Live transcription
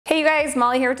Hey you guys,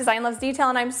 Molly here with Design Loves Detail,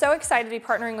 and I'm so excited to be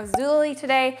partnering with ZULILY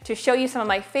today to show you some of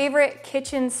my favorite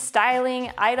kitchen styling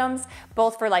items,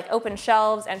 both for like open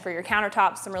shelves and for your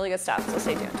countertops, some really good stuff, so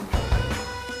stay tuned.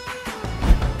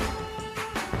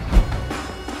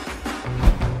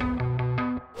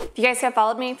 If you guys have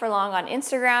followed me for long on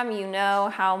Instagram, you know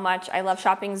how much I love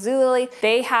shopping ZULILY.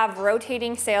 They have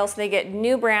rotating sales, so they get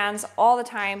new brands all the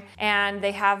time, and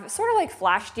they have sort of like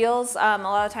flash deals a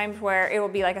lot of times where it will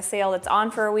be like a sale that's on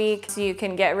for a week, so you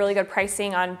can get really good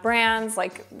pricing on brands,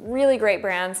 like really great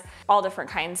brands, all different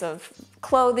kinds of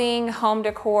clothing, home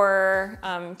decor,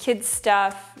 kids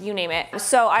stuff, you name it.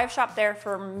 So I've shopped there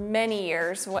for many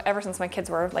years, ever since my kids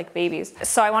were like babies.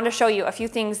 So I wanted to show you a few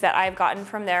things that I've gotten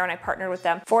from there, and I partnered with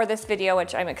them for this video,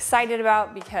 which I'm excited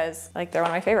about because like they're one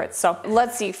of my favorites. So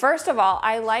let's see. First of all,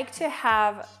 I like to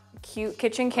have cute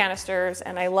kitchen canisters,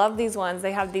 and I love these ones.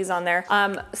 They have these on there.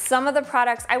 Some of the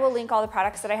products, I will link all the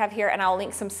products that I have here, and I'll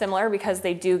link some similar because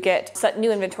they do get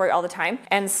new inventory all the time.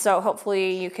 And so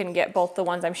hopefully you can get both the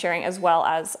ones I'm sharing as well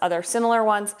as other similar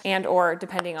ones, and or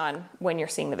depending on when you're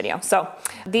seeing the video. So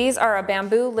these are a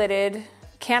bamboo lidded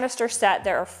canister set.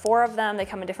 There are 4 of them. They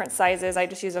come in different sizes. I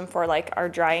just use them for like our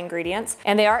dry ingredients,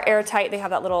 and they are airtight. They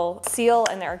have that little seal,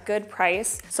 and they're a good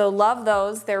price. So love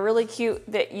those. They're really cute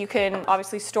that you can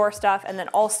obviously store stuff and then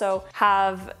also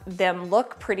have them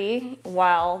look pretty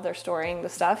while they're storing the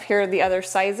stuff. Here are the other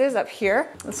sizes up here.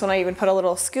 This one I even put a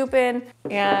little scoop in,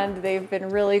 and they've been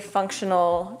really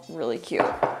functional, really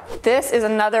cute. This is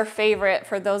another favorite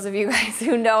for those of you guys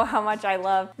who know how much I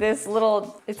love this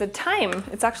little, it's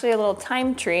actually a little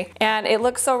time tree, and it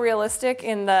looks so realistic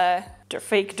in the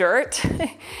fake dirt.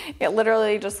 It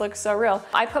literally just looks so real.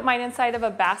 I put mine inside of a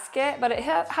basket, but it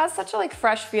has such a like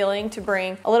fresh feeling to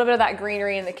bring a little bit of that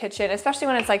greenery in the kitchen, especially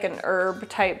when it's like an herb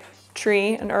type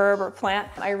tree, an herb or plant.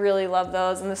 I really love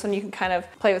those, and this one you can kind of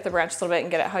play with the branch a little bit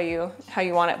and get it how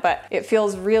you want it, but it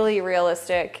feels really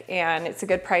realistic and it's a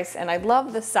good price, and I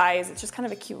love the size. It's just kind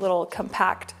of a cute little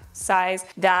compact size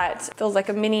that feels like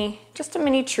just a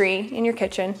mini tree in your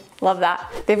kitchen. Love that.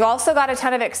 They've also got a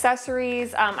ton of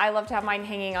accessories. I love to have mine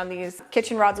hanging on these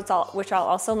kitchen rods, which I'll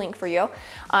also link for you.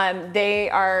 They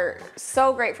are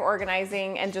so great for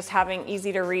organizing and just having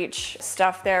easy to reach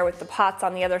stuff there, with the pots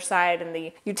on the other side and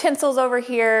the utensils over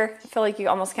here. I feel like you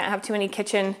almost can't have too many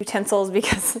kitchen utensils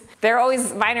because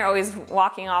mine are always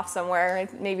walking off somewhere.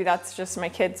 Maybe that's just my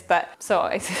kids, but so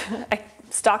I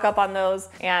stock up on those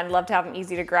and love to have them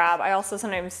easy to grab. I also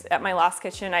sometimes, at my last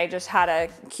kitchen, I just had a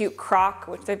cute crock,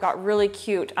 which they've got really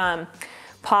cute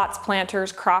pots,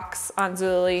 planters, crocks on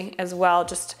ZULILY as well,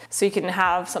 just so you can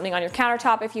have something on your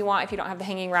countertop if you want. If you don't have the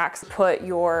hanging racks, put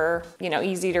your,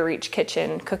 easy to reach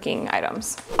kitchen cooking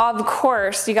items. Of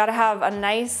course, you gotta have a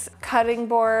nice cutting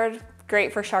board,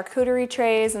 great for charcuterie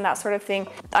trays and that sort of thing.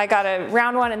 I got a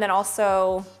round one and then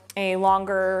also a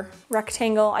longer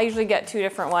rectangle. I usually get 2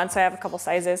 different ones, so I have a couple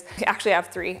sizes. Actually, I have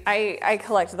 3. I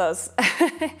collect those,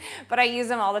 but I use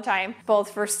them all the time,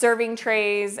 both for serving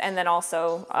trays and then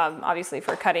also obviously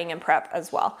for cutting and prep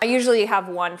as well. I usually have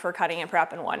 1 for cutting and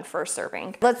prep and 1 for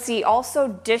serving. Let's see, also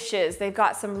dishes. They've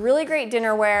got some really great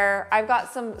dinnerware. I've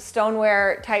got some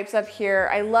stoneware types up here.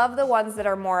 I love the ones that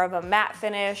are more of a matte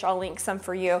finish. I'll link some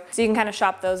for you, so you can kind of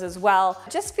shop those as well.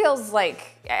 It just feels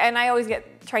like, and I always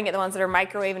try and get the ones that are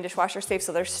microwave and dishwasher safe,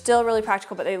 so they're still really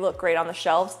practical, but they look great on the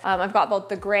shelves. I've got both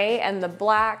the gray and the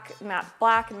black and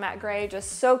matte gray,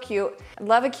 just so cute.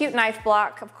 Love a cute knife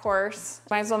block, of course.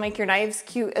 Might as well make your knives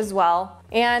cute as well.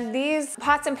 And these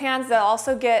pots and pans, they'll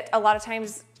also get a lot of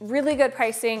times really good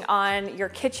pricing on your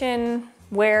kitchen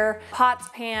ware, pots,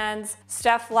 pans,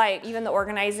 stuff like even the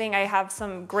organizing. I have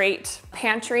some great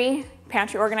pantry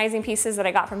organizing pieces that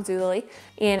I got from ZULILY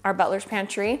in our butler's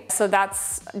pantry. So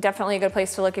that's definitely a good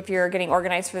place to look if you're getting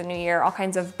organized for the new year. All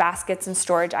kinds of baskets and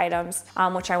storage items,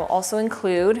 which I will also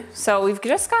include. So we've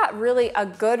just got really a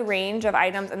good range of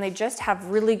items, and they just have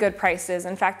really good prices.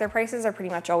 In fact, their prices are pretty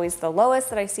much always the lowest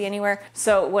that I see anywhere.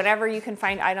 So whenever you can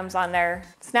find items on there,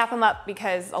 snap them up,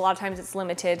 because a lot of times it's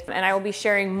limited. And I will be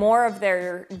sharing more of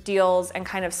their deals and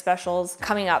kind of specials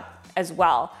coming up as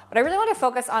well. But I really want to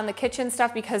focus on the kitchen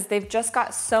stuff because they've just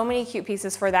got so many cute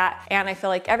pieces for that, and I feel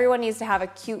like everyone needs to have a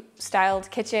cute styled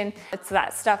kitchen. It's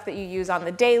that stuff that you use on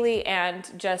the daily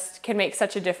and just can make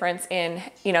such a difference in,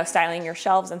 styling your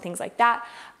shelves and things like that.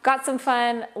 Got some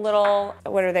fun little,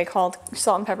 what are they called?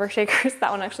 Salt and pepper shakers.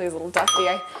 That one actually is a little dusty.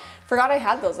 I forgot I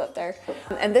had those up there.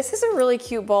 And this is a really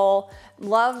cute bowl.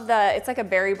 Love it's like a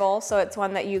berry bowl, so it's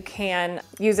one that you can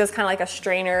use as kind of like a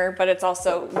strainer, but it's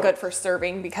also good for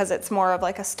serving because it's more of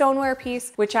like a stoneware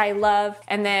piece, which I love.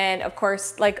 And then of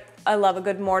course, like I love a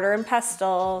good mortar and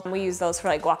pestle. We use those for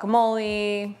like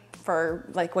guacamole, for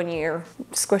like when you're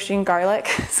squishing garlic,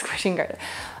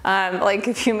 like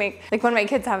if you make, like when my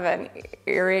kids have an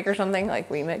earache or something, like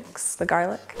we mix the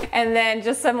garlic. And then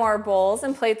just some more bowls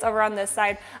and plates over on this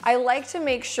side. I like to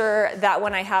make sure that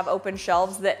when I have open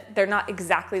shelves that they're not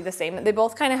exactly the same. They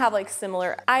both kind of have like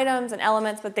similar items and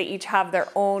elements, but they each have their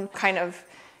own kind of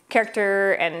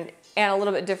character and a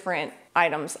little bit different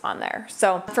items on there.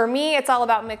 So for me, it's all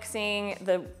about mixing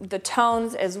the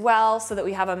tones as well, so that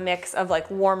we have a mix of like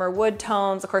warmer wood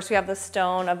tones. Of course, we have the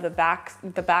stone of the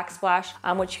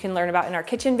backsplash, which you can learn about in our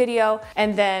kitchen video.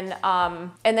 And then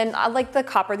I like the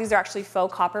copper. These are actually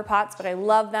faux copper pots, but I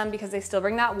love them because they still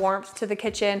bring that warmth to the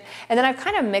kitchen. And then I've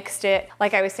kind of mixed it,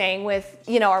 like I was saying, with,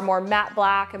 you know, our more matte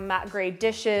black and matte gray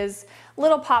dishes.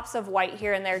 Little pops of white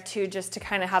here and there too, just to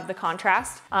kind of have the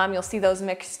contrast. You'll see those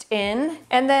mixed in.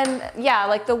 And then, yeah,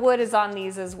 like the wood is on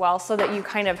these as well, so that you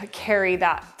kind of carry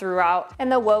that throughout. And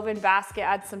the woven basket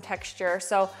adds some texture.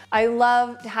 So I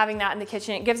love having that in the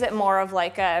kitchen. It gives it more of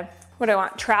like a, what do I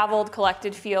want, traveled,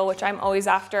 collected feel, which I'm always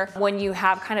after when you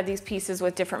have kind of these pieces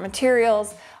with different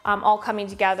materials all coming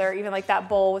together, even like that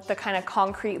bowl with the kind of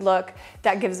concrete look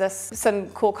that gives us some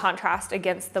cool contrast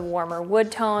against the warmer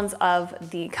wood tones of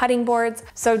the cutting boards.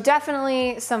 So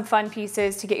definitely some fun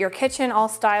pieces to get your kitchen all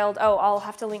styled. Oh, I'll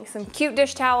have to link some cute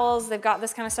dish towels. They've got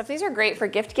this kind of stuff. These are great for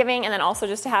gift giving, and then also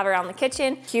just to have around the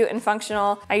kitchen, cute and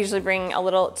functional. I usually bring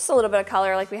just a little bit of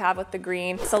color like we have with the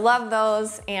green. So love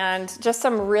those, and just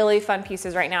some really fun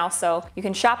pieces right now. So you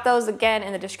can shop those again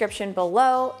in the description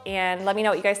below, and let me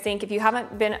know what you guys think. If you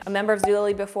haven't been a member of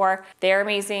ZULILY before, they're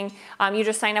amazing. You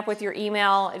just sign up with your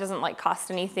email. It doesn't like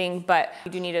cost anything, but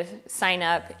you do need to sign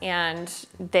up, and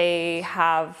they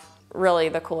have really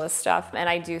the coolest stuff. And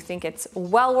I do think it's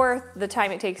well worth the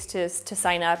time it takes to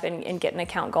sign up and get an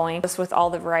account going. Just with all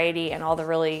the variety and all the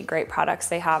really great products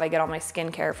they have. I get all my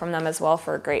skincare from them as well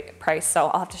for a great price. So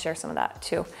I'll have to share some of that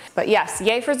too. But yes,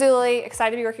 yay for ZULILY.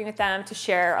 Excited to be working with them to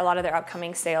share a lot of their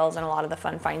upcoming sales and a lot of the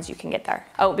fun finds you can get there.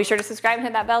 Oh, be sure to subscribe and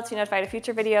hit that bell to be notified of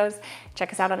future videos.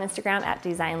 Check us out on Instagram at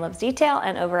DesignLovesDetail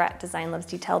and over at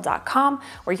designlovesdetail.com,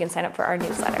 where you can sign up for our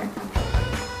newsletter.